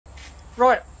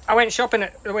Right, I went shopping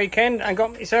at the weekend and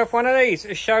got myself one of these, a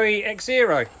Shoei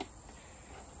X0,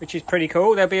 which is pretty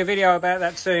cool. There'll be a video about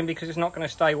that soon because it's not going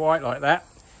to stay white like that.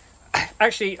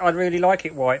 Actually, I'd really like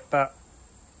it white, but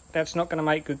that's not going to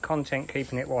make good content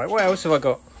keeping it white. What else have I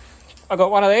got? I got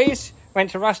one of these,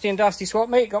 went to Rusty and Dusty Swap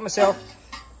Meet, got myself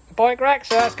a bike rack,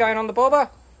 so that's going on the bobber.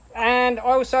 And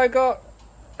I also got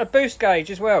a boost gauge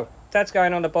as well. That's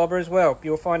going on the bobber as well.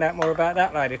 You'll find out more about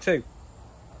that later too.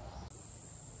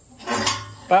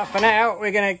 But for now,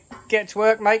 we're going to get to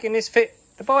work making this fit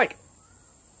the bike.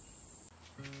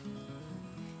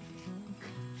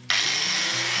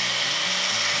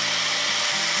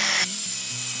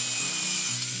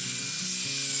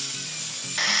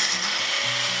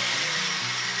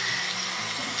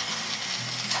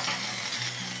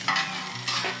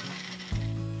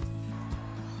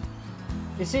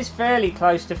 This is fairly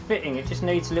close to fitting, it just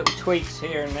needs little tweaks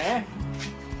here and there.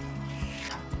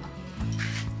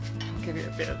 Give it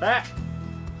a bit of that.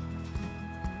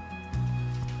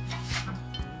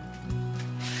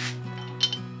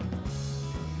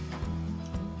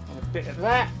 And a bit of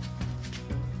that.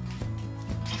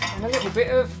 And a little bit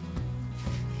of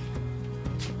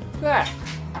that.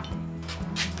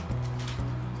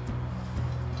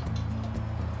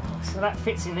 So that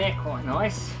fits in there quite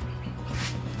nice.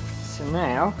 So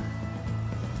now,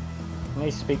 it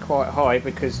needs to be quite high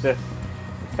because the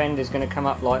fender's going to come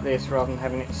up like this rather than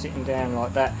having it sitting down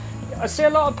like that. I see a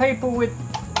lot of people with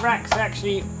racks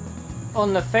actually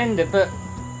on the fender, but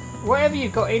whatever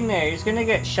you've got in there is going to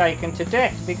get shaken to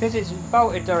death because it's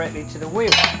bolted directly to the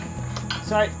wheel.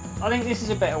 So I think this is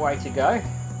a better way to go.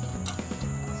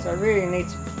 So I really need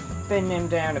to bend them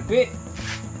down a bit.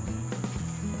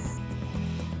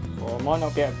 Or I might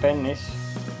not be able to bend this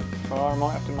far, I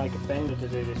might have to make a bender to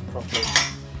do this properly.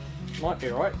 Might be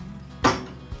right.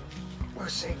 We'll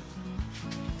see.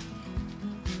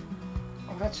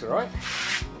 Oh, that's alright.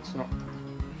 It's not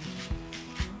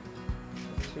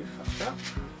too fucked up.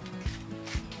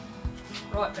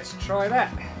 Right, let's try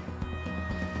that.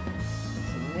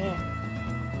 In there.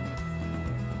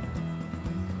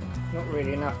 Not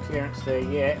really enough clearance there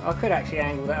yet. I could actually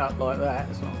angle that up like that,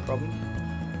 that's not a problem.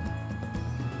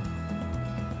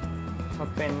 If I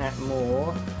bend that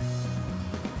more,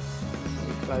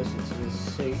 be closer to the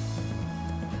seat.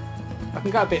 I can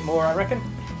go a bit more, I reckon.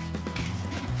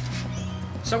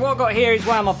 So what I've got here is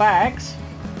one of my bags,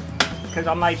 because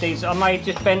I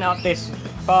just bent up this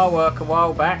bar work a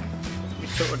while back. It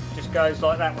sort of just goes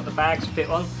like that, what the bags fit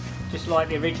on, just like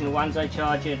the original ones they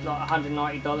charge you like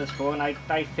 $190 for, and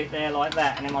they fit there like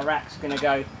that, and then my rack's going to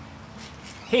go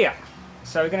here.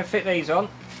 So we're going to fit these on.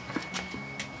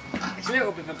 It's a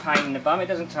little bit of a pain in the bum, it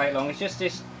doesn't take long, it's just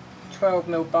this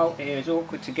 12mm bolt here is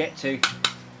awkward to get to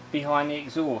behind the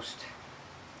exhaust.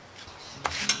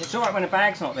 It's alright when the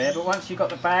bag's not there, but once you've got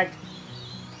the bag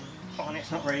on,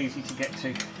 it's not very easy to get to.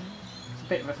 It's a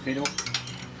bit of a fiddle.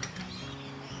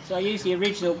 So I use the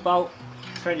original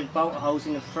threaded bolt holes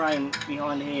in the frame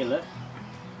behind here, look.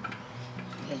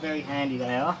 They're very handy,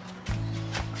 they are.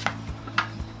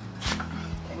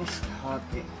 And this hard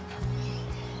bit.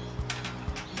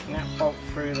 And that bolt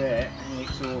through there and the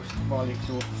exhaust while the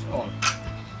exhaust's on.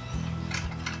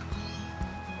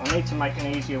 I need to make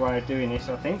an easier way of doing this,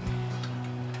 I think.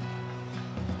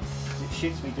 It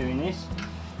shits me doing this.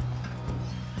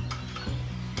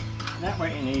 That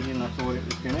went in easier than I thought it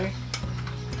was going to.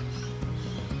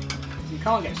 You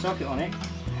can't get a socket on it.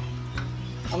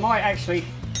 I might actually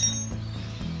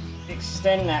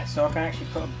extend that so I can actually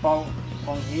put a bolt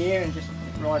on here and just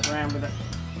ride around with it.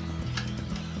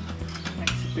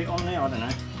 Extra bit on there, I don't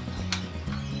know.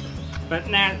 But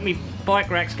now my bike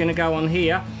rack's going to go on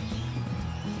here,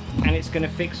 and it's going to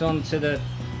fix onto the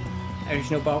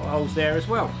original bolt holes there as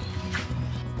well.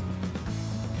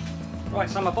 Right,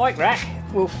 so my bike rack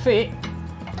will fit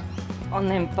on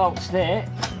them bolts there,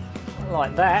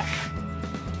 like that,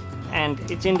 and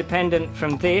it's independent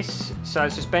from this, so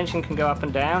suspension can go up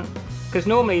and down, because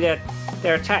normally they're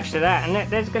attached to that,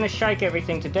 and that's going to shake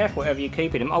everything to death, whatever you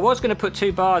keep in them. I was going to put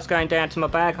 2 bars going down to my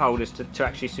bag holders to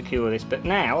actually secure this, but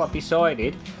now I've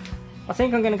decided I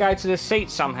think I'm going to go to the seat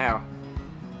somehow,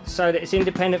 so that it's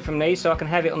independent from these, so I can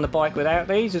have it on the bike without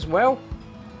these as well.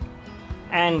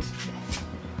 And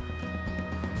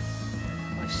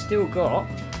I've still got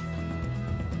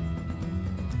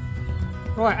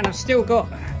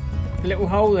a little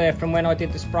hole there from when I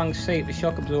did the sprung seat, the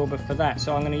shock absorber for that,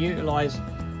 so I'm going to utilise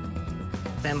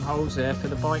them holes there for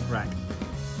the bike rack.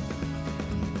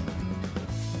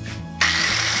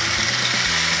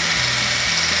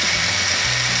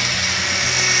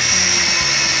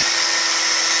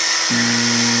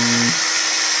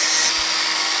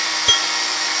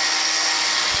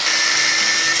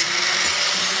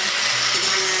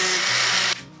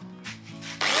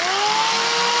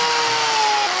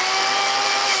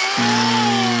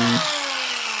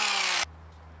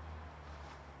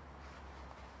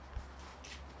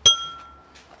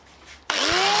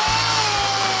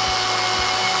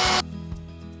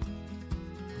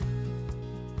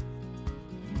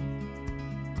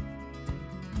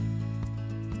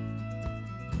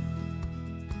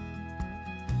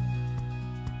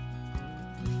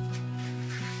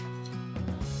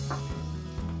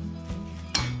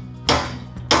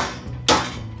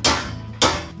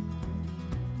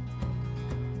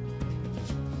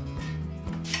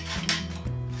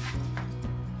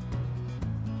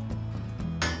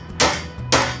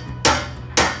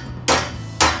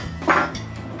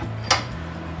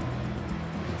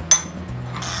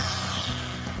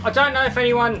 don't know if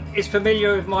anyone is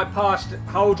familiar with my past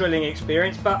hole drilling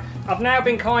experience, but I've now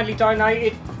been kindly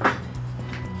donated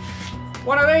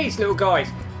one of these little guys.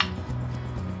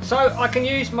 So I can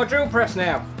use my drill press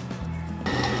now.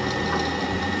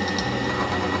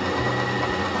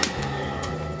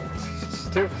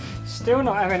 Still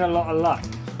not having a lot of luck.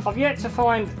 I've yet to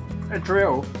find a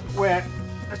drill where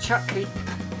a chuck key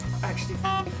actually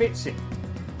fits it.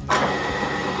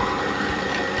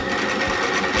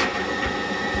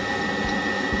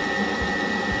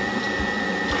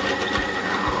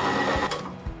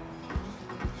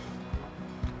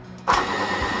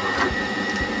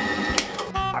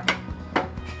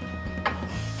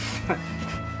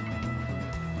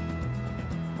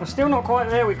 I'm still not quite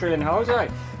there with drilling holes, eh?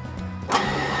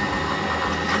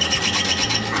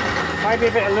 Maybe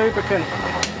a bit of lubricant.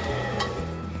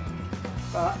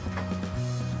 But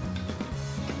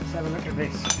let's have a look at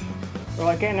this.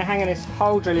 Right, getting the hang of this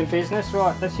hole drilling business.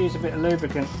 Right, let's use a bit of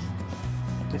lubricant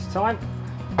this time.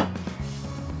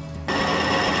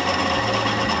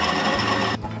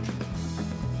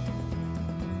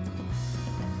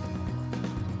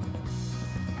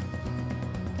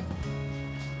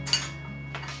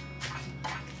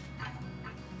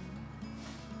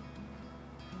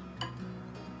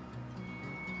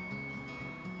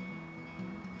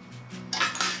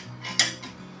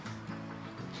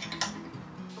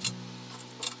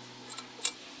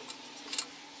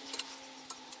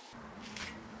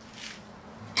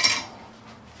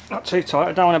 Not too tight.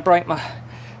 I don't want to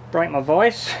break my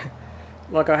voice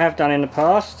like I have done in the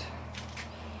past.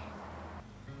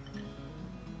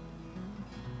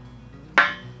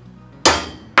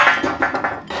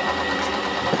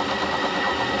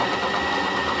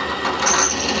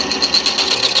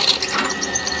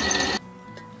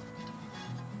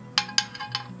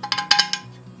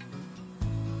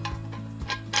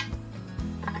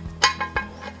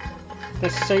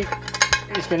 This seat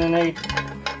is going to need.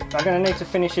 I'm going to need to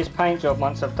finish this paint job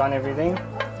once I've done everything.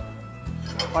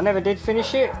 I never did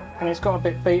finish it, and it's got a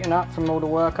bit beaten up from all the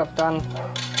work I've done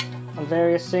on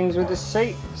various things with the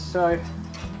seat. So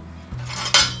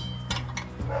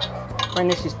when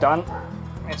this is done,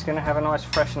 it's going to have a nice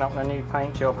freshen up and a new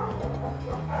paint job,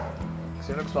 because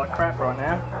it looks like crap right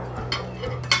now.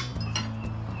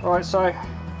 Right, so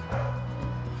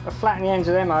I'll flatten the ends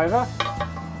of them over,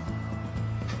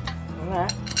 and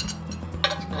that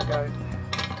it's going to go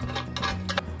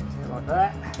like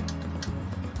that.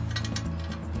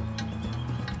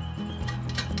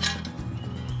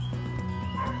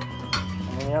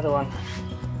 And then the other one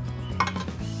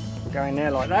will go in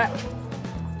there like that.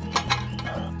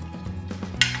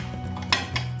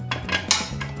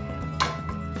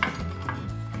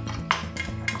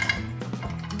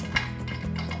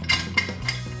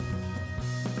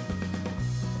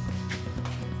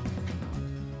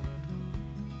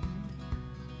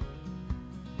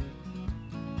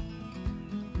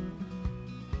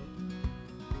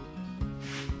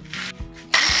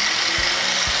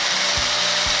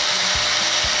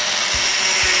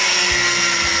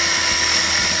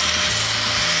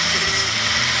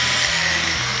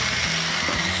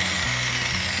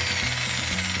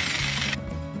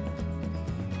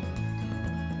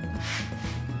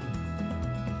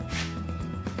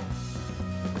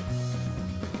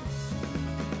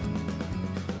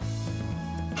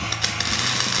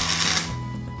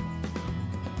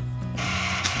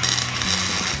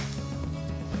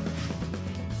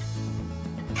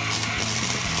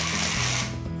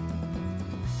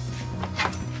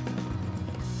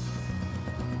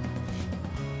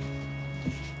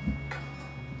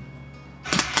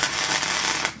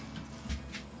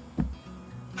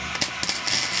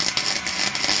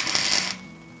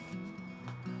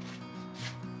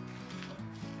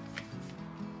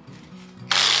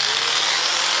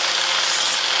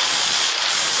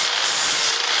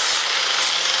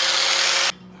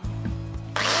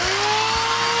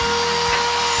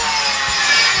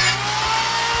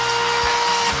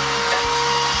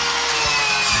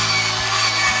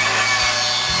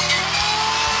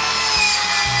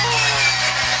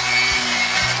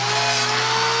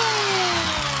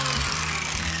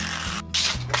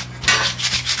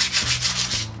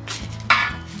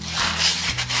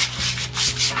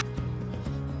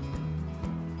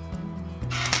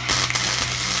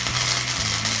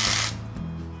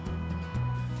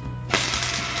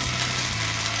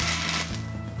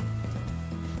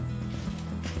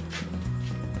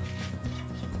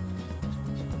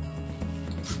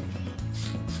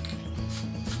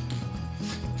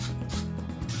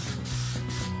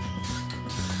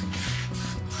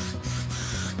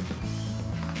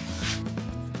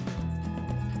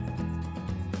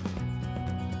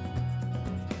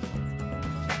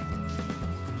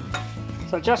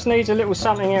 So it just needs a little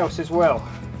something else as well.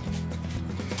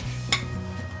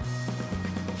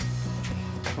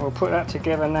 We'll put that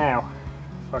together now,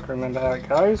 if I can remember how it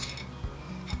goes.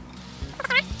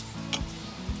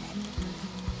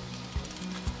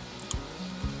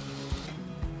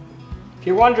 If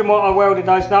you're wondering what I welded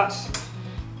those nuts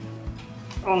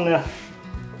on the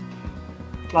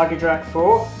luggage rack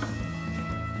for,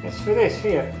 it's for this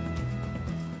here.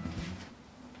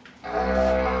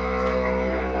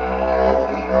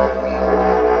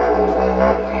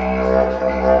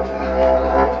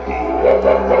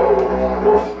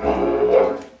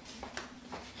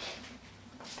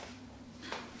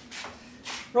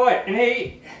 Right, and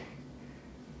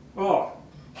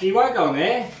he won't go in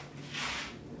there.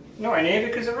 Not in here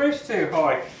because the roof's too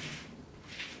high.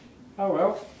 Oh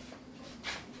well.